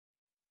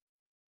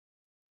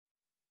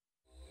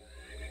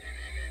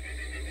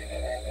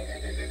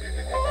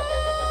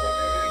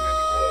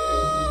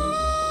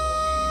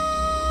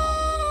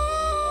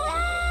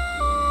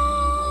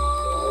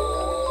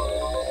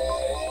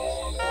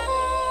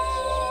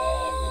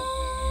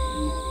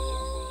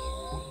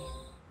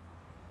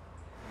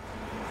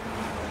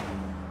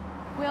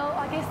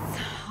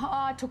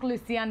I took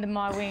Lucy under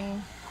my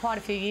wing quite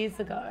a few years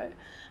ago.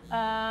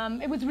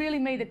 It was really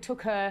me that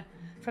took her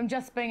from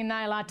just being a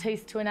nail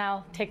artiste to a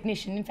nail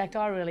technician. In fact,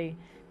 I really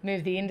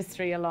moved the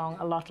industry along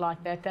a lot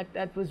like that.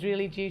 That was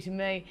really due to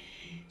me.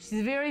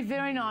 She's a very,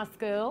 very nice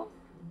girl.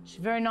 She's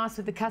very nice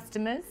with the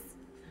customers.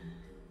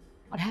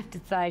 I'd have to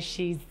say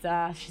she's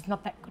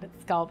not that good at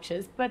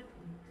sculptures, but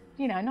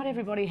you know, not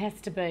everybody has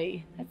to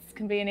be. That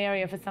can be an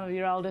area for some of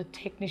your older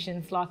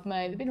technicians like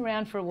me. They've been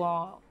around for a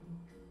while.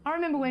 I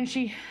remember when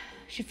she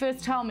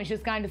first told me she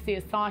was going to see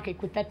a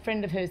psychic with that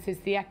friend of hers who's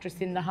the actress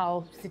in the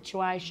whole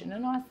situation,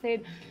 and I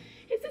said,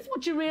 is this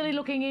what you're really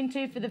looking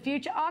into for the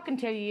future? I can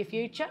tell you your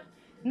future.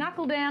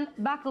 Knuckle down,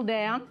 buckle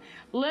down,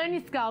 learn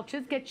your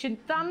sculptures, get your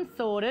thumb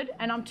sorted,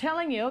 and I'm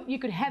telling you, you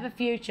could have a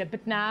future.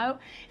 But no,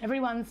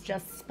 everyone's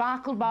just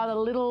sparkled by the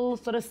little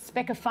sort of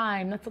speck of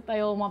fame. That's what they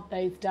all want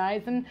these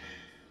days. And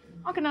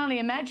I can only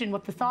imagine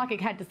what the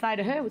psychic had to say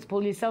to her was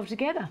pull yourself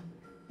together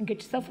and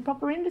get yourself a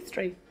proper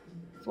industry.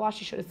 That's why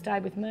she should have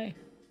stayed with me.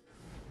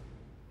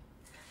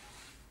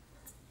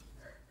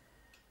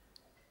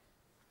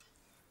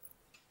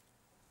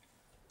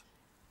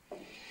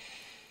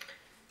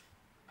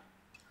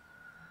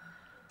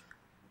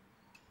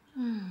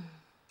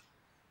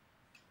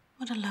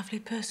 What a lovely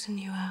person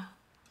you are.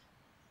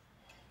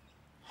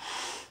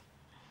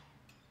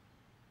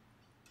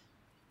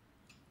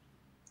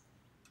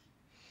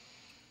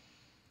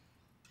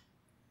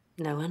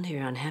 No wonder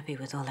you're unhappy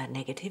with all that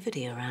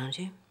negativity around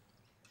you.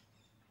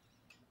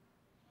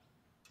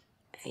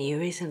 You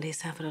recently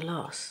suffered a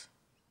loss.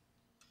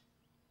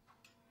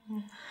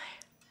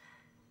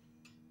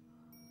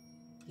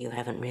 You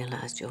haven't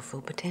realized your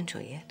full potential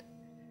yet.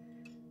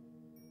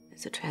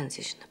 There's a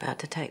transition about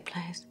to take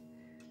place.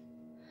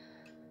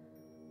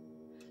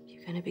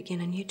 You're going to begin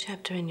a new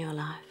chapter in your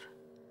life.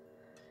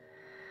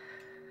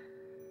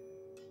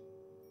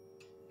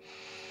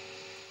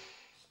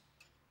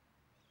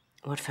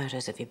 What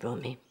photos have you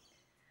brought me?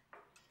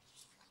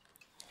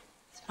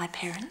 It's my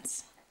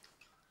parents.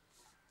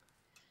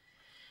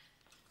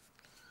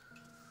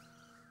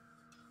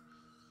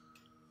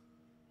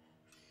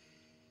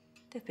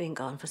 They've been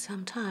gone for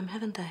some time,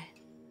 haven't they?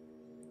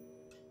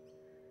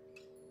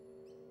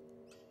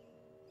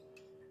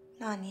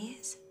 9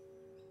 years.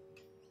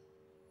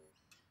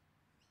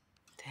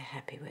 They're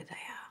happy where they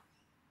are.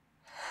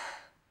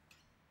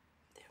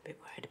 They're a bit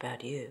worried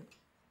about you.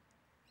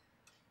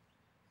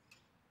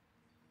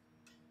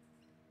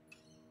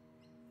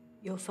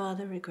 Your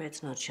father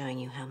regrets not showing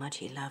you how much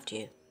he loved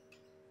you.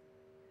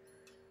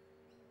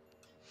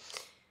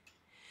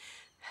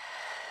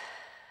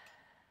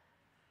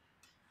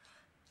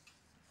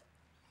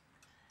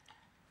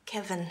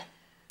 Kevin,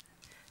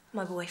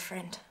 my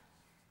boyfriend.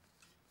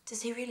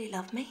 Does he really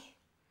love me?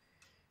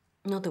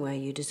 Not the way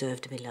you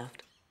deserve to be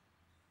loved.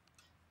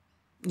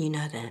 You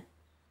know that.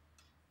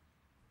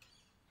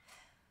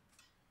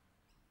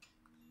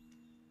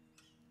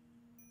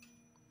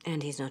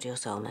 And he's not your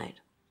soulmate.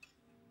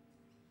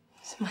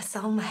 He's my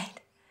soulmate.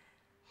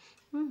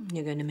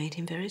 You're going to meet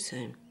him very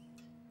soon.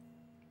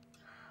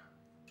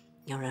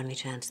 Your only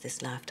chance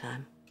this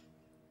lifetime.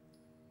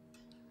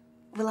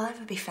 Will I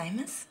ever be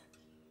famous?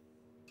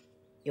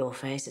 Your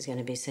face is going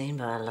to be seen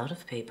by a lot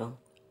of people.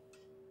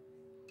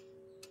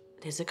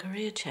 There's a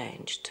career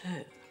change,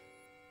 too.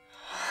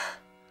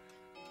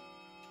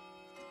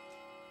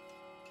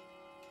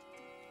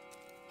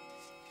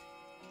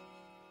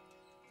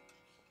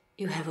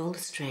 You have all the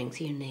strength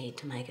you need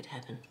to make it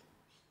happen.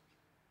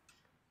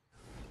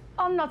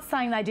 I'm not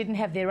saying they didn't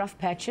have their rough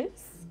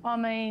patches. I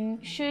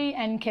mean, she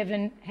and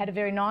Kevin had a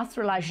very nice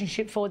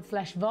relationship,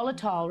 /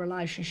 volatile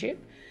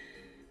relationship.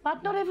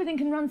 But not everything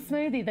can run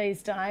smoothly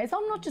these days.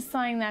 I'm not just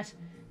saying that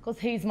because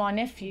he's my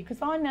nephew,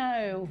 because I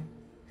know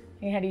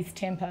he had his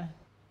temper.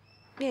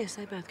 Yes,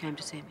 they both came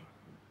to see me.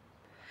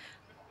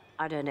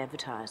 I don't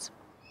advertise,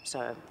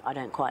 so I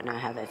don't quite know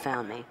how they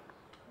found me.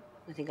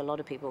 I think a lot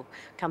of people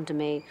come to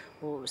me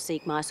or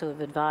seek my sort of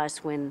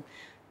advice when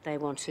they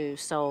want to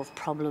solve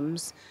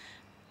problems,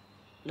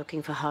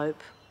 looking for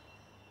hope.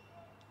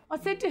 I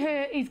said to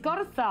her, he's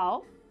got a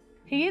soul.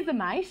 He is a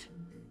mate.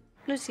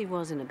 Lucy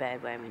was in a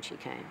bad way when she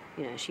came.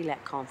 You know, she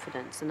lacked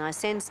confidence, and I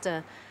sensed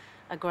a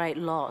great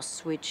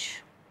loss,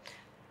 which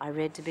I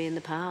read to be in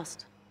the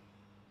past.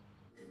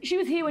 She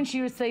was here when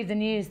she received the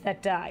news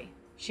that day.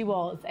 She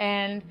was,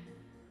 and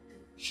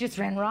she just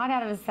ran right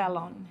out of the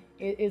salon,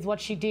 is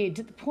what she did,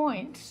 to the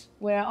point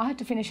where I had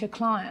to finish her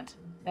client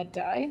that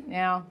day.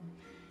 Now,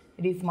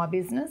 it is my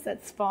business,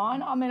 that's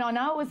fine. I mean, I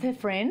know it was her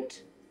friend,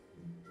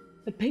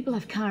 but people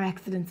have car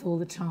accidents all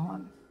the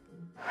time.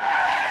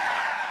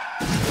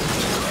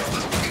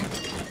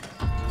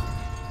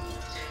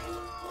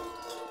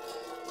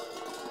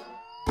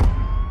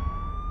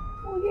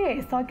 Well,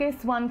 yes, I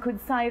guess one could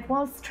say it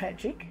was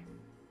tragic.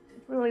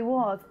 It really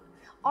was.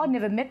 I'd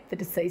never met the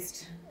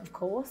deceased, of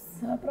course,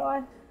 but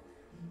I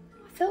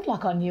felt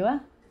like I knew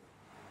her.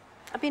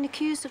 I've been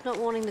accused of not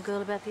warning the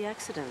girl about the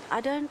accident.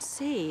 I don't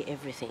see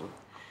everything.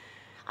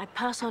 I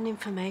pass on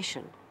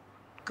information,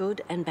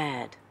 good and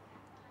bad.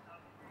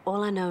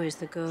 All I know is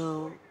the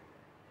girl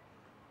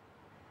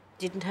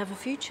didn't have a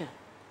future.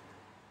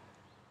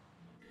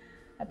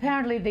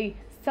 Apparently the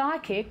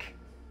psychic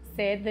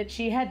said that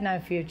she had no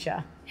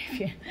future,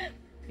 if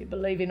you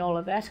believe in all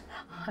of that,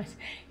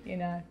 you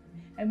know.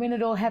 And when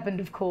it all happened,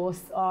 of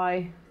course,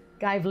 I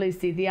gave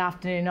Lucy the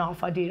afternoon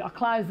off. I did. I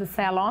closed the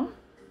salon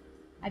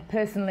at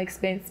personal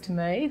expense to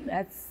me.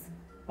 That's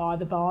by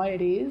the by,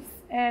 it is.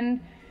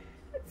 And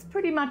it's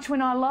pretty much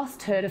when I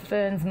lost her to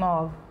Fern's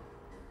mob.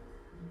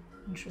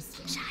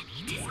 Interesting.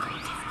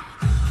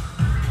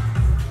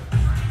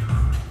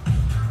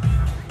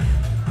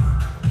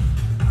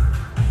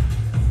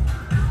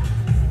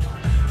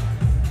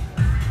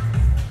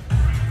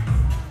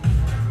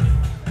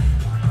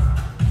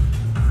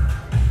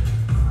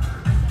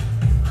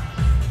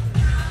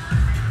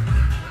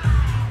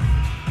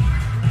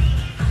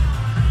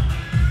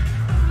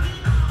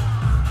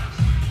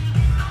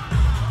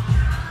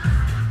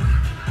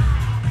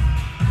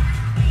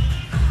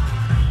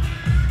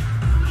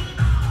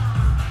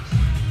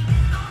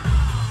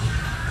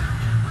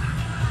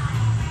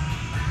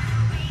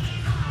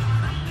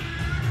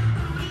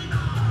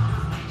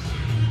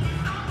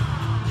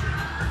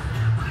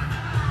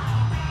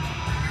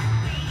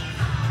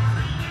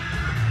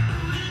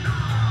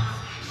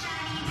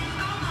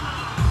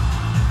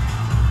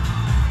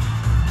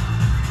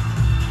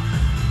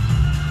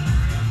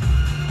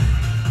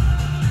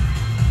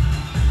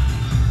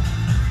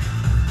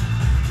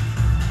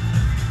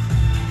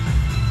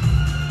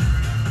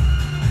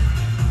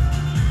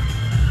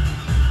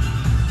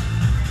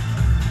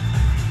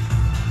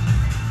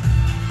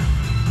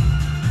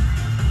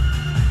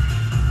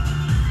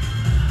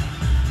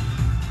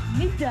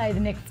 Midday the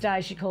next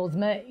day she calls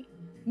me.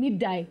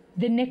 Midday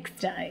the next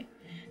day.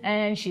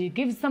 And she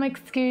gives some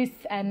excuse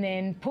and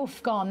then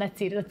poof, gone.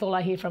 That's it. That's all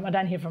I hear from her. I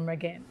don't hear from her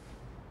again.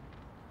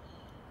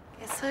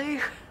 Guess who?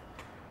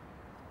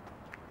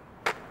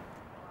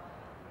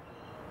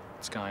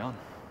 What's going on?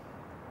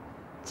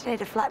 Do you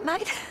need a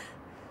flatmate?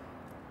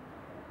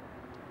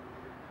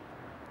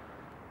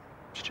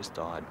 She just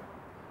died.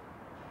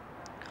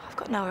 I've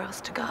got nowhere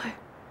else to go.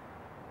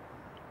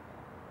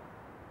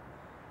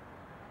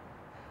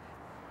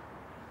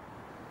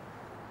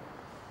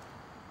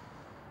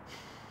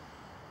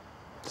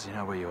 Does he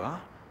know where you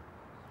are?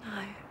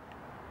 No.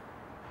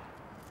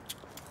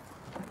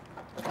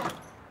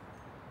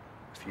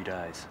 A few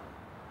days.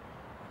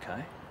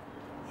 Okay.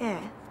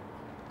 Yeah.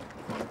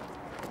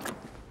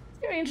 It's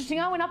very interesting.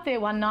 I went up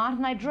there one night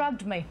and they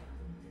drugged me.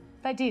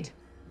 They did.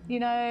 You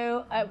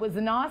know, it was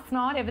a nice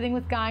night. Everything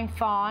was going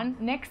fine.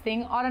 Next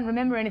thing, I don't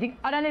remember anything.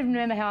 I don't even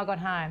remember how I got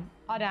home.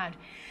 I don't.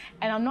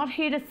 And I'm not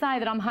here to say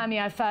that I'm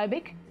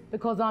homoophobic,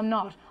 because I'm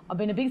not. I've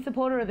been a big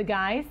supporter of the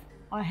gays.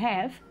 I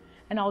have.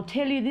 And I'll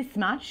tell you this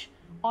much,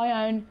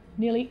 I own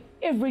nearly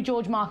every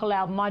George Michael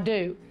album. I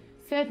do.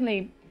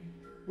 Certainly,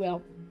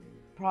 well,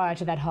 prior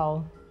to that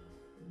whole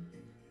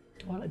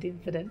toilet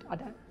incident, I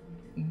don't.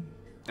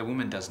 The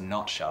woman does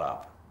not shut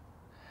up.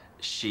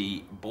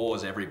 She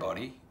bores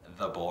everybody,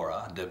 the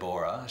borer,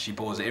 Deborah. She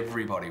bores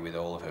everybody with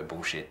all of her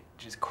bullshit.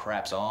 She just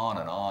craps on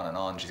and on and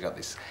on. She's got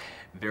this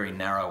very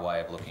narrow way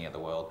of looking at the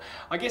world.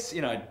 I guess,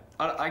 you know,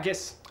 I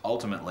guess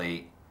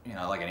ultimately, you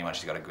know, like anyone,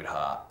 she's got a good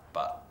heart,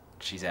 but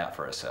she's out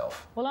for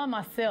herself. Well, I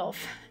myself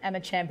am a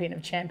champion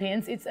of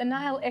champions. It's a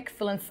Nail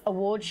Excellence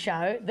Award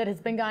show that has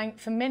been going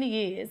for many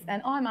years,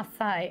 and I must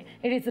say,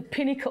 it is the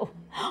pinnacle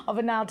of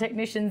a nail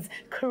technician's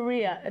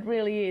career. It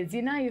really is.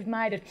 You know you've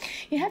made it.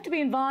 You have to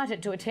be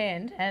invited to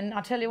attend, and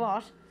I tell you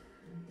what,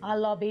 I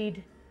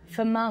lobbied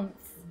for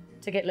months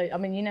to get Lucy. I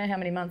mean, you know how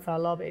many months I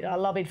lobbied. I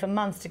lobbied for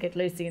months to get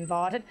Lucy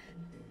invited.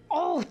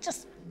 Oh,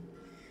 it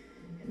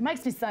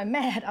makes me so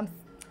mad. I'm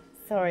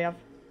sorry, I've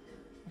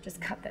just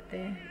cut that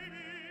there.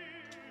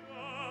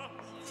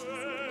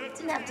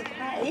 Didn't have to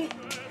pay.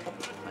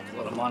 Make a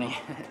lot of money.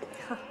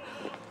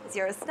 Because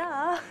you're a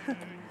star.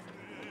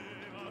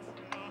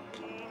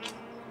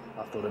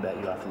 I thought about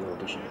you after the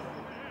audition.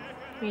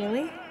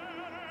 Really?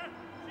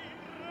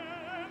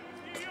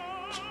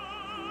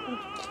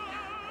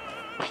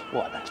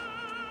 What?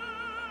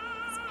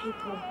 It's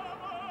people.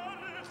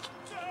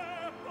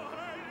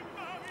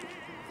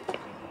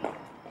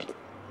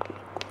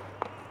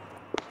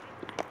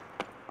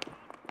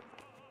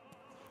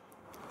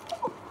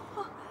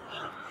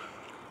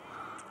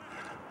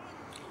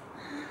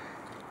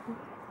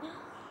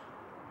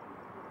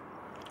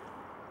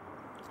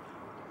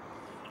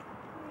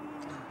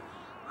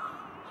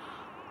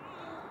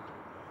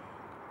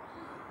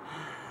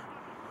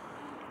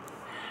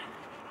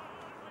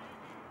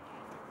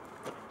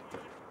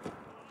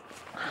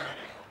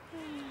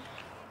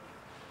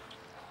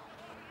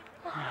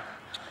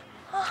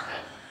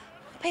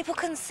 People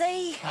can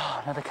see.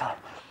 Oh, no, they can't.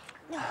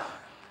 You're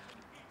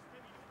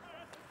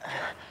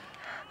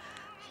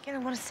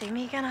gonna want to see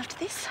me again after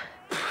this?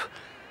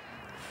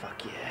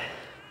 Fuck yeah.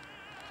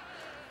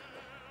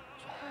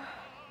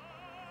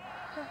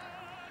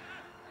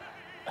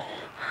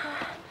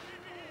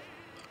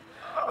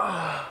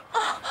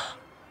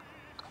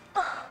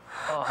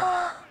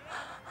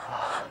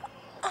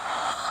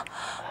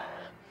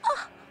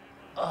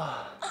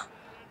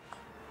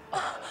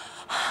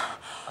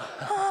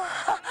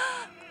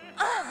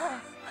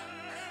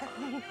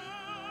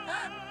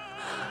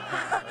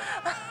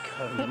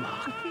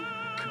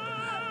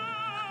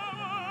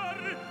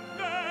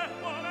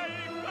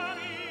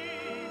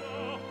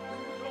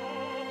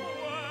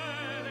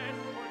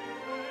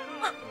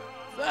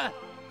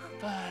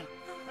 Fern.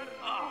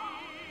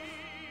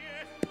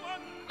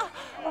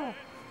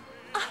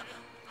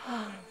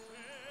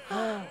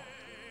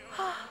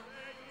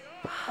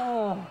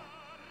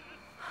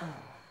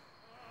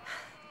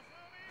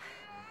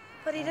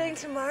 What are you doing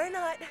tomorrow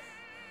night?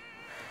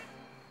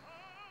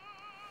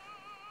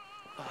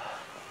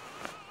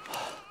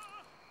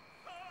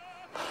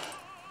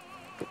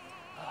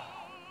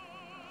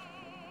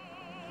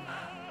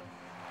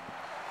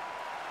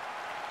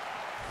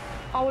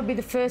 I would be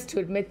the first to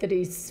admit that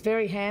he's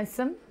very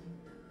handsome,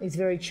 he's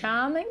very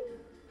charming,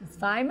 he's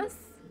famous,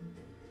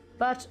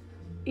 but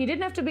you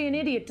didn't have to be an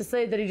idiot to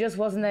see that he just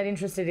wasn't that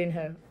interested in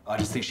her. I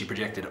just think she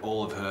projected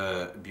all of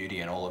her beauty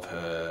and all of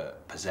her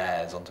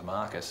pizzazz onto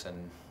Marcus,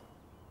 and,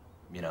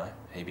 you know,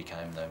 he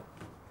became the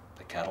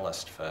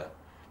catalyst for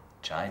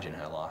change in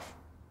her life.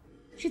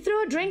 She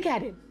threw a drink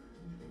at him.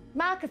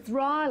 Marcus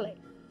Riley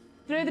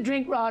threw the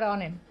drink right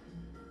on him.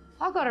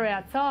 I got her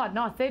outside and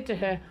I said to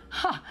her,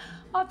 "Ha,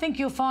 I think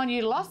you'll find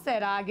you lost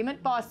that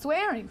argument by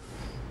swearing."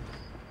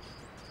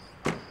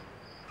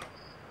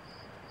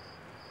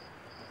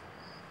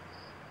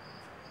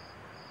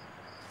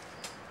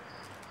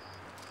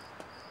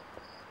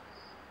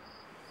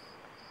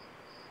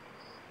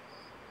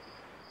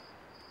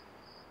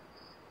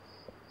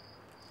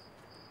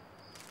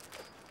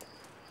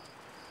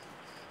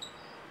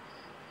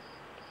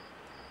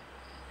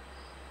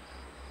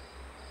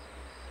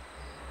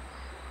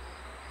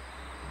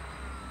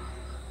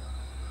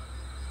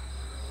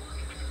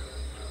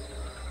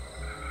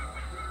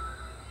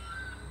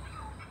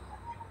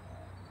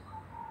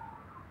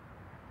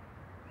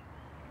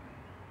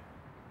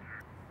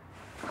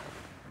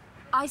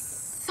 I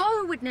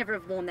so would never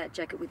have worn that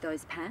jacket with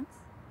those pants.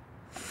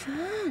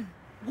 Fern.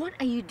 What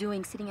are you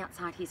doing sitting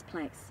outside his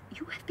place?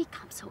 You have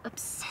become so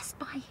obsessed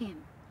by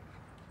him.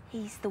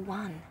 He's the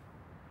one.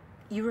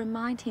 You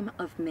remind him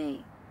of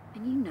me,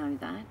 and you know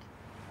that.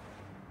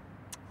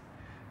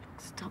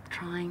 Stop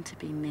trying to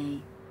be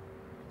me.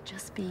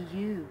 Just be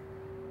you.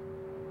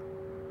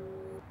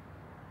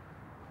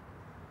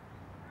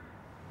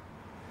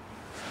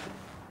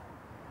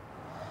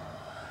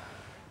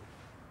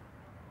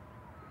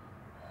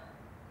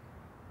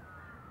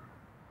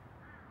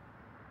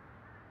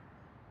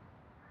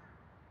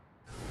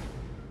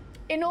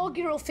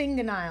 Inaugural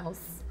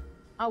fingernails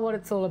are what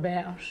it's all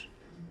about.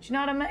 Do you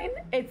know what I mean?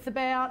 It's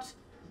about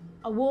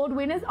award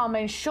winners. I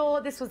mean, sure,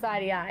 this was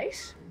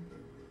 88,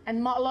 and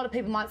a lot of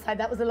people might say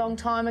that was a long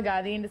time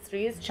ago. The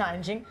industry is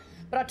changing.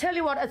 But I tell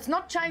you what, it's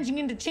not changing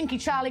into Chinky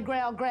Charlie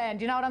Growl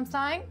Grand. You know what I'm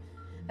saying?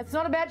 It's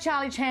not about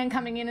Charlie Chan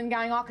coming in and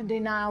going, I can do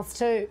nails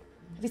too.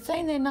 Have you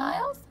seen their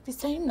nails? Have you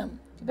seen them?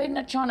 Have you been in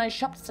a Chinese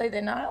shop to see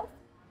their nails?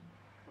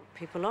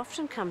 People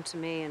often come to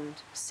me and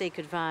seek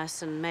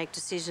advice and make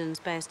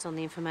decisions based on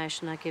the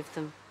information I give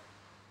them.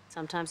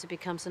 Sometimes it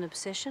becomes an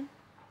obsession,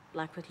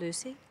 like with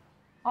Lucy.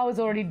 I was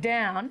already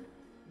down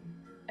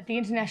at the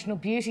International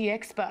Beauty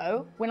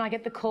Expo when I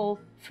get the call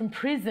from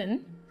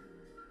prison.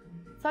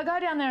 So I go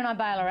down there and I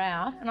bail her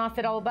out, and I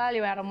said, I will bail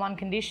you out on one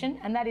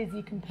condition, and that is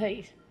you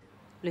compete.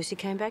 Lucy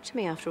came back to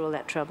me after all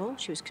that trouble.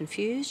 She was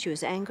confused, she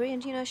was angry,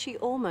 and, you know, she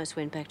almost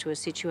went back to a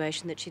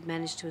situation that she'd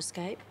managed to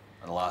escape.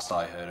 And the last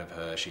I heard of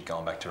her, she'd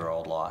gone back to her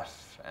old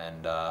life,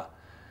 and,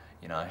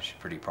 you know, she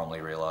pretty promptly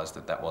realised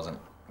that that wasn't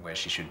where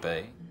she should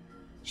be.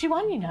 She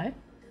won, you know.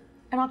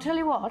 And I'll tell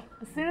you what,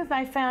 as soon as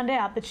they found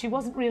out that she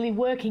wasn't really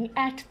working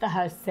at the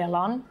host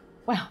salon,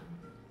 well,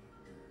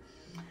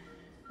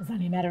 it was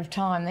only a matter of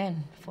time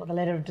then before the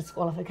letter of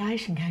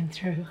disqualification came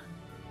through.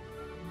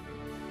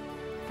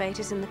 Fate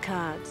is in the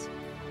cards.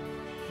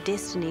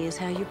 Destiny is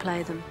how you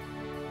play them.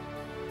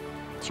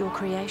 It's your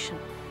creation.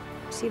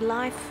 See,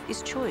 life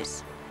is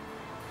choice.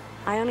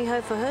 I only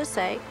hope for her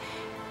sake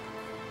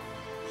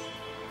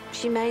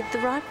she made the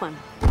right one.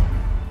 If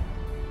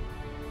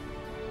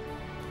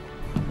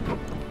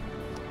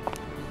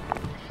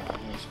I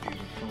was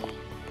beautiful,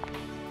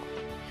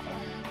 if I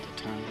had the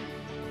time,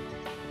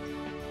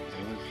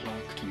 they would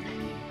flock to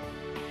me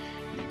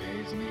and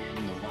bathe me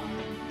in the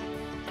wine.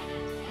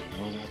 I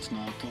know that's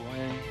not the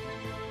way,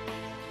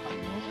 I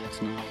know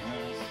that's not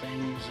how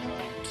things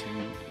are to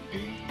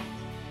be.